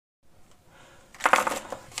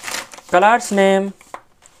Colours name.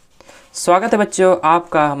 स्वागत है बच्चों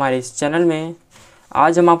आपका हमारे इस चैनल में।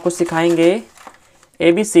 आज हम आपको सिखाएंगे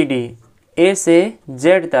ABCD A से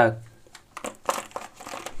Z तक,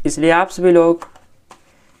 इसलिए आप सभी लोग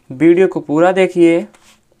वीडियो को पूरा देखिए।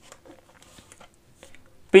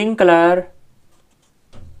 Pink colour,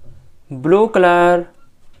 blue colour,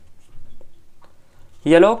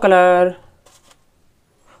 yellow colour,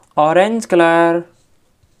 orange colour,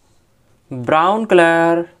 brown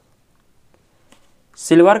colour,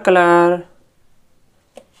 silver colour,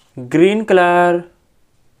 green colour,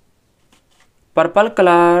 purple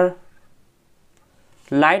colour,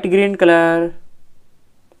 light green colour,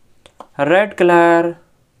 red colour,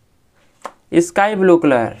 sky blue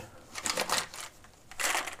colour.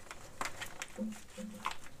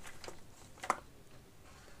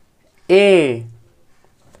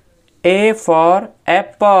 A for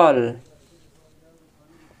apple.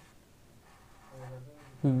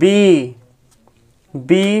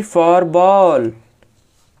 B for ball.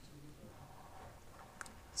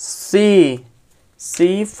 C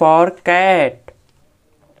for cat.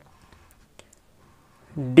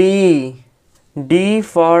 D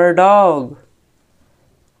for dog.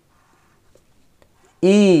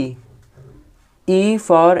 E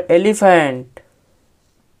for elephant.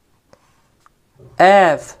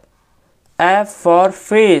 F for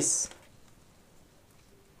fish.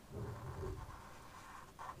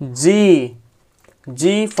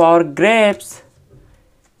 G for grapes.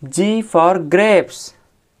 G for grapes.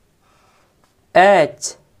 H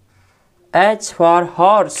for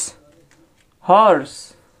horse.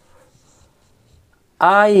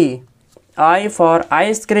 I for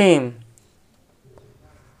ice cream.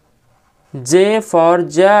 J for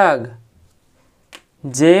jug.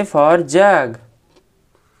 K for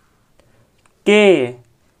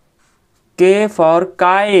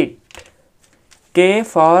kite.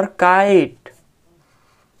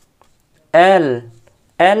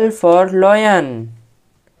 L for lion.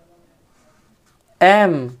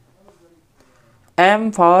 M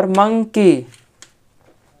for monkey.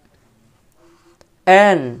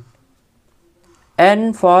 N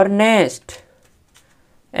for nest.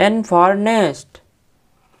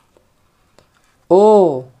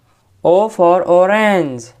 O for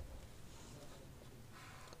orange.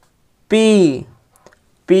 P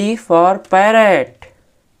for parrot.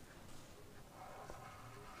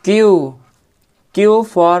 Q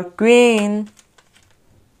for queen.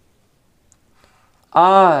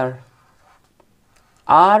 R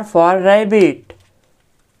for rabbit.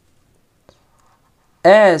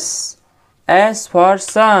 S for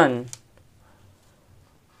sun.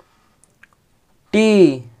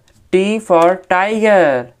 T for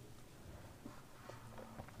tiger.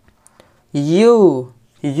 U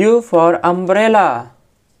for umbrella.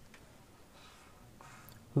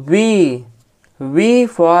 V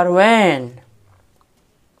for van.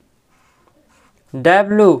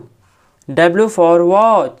 W for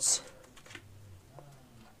watch.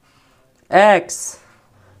 X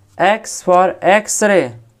for x-ray.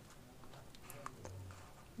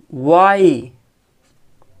 Y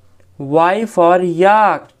for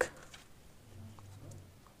yak.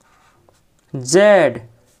 Z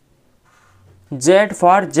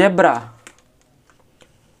for zebra।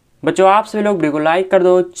 बच्चों आप सभी लोग video को like कर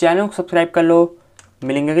दो, channel को subscribe कर लो।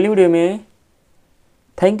 मिलेंगे अगली वीडियो में।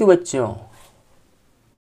 थैंक यू बच्चों।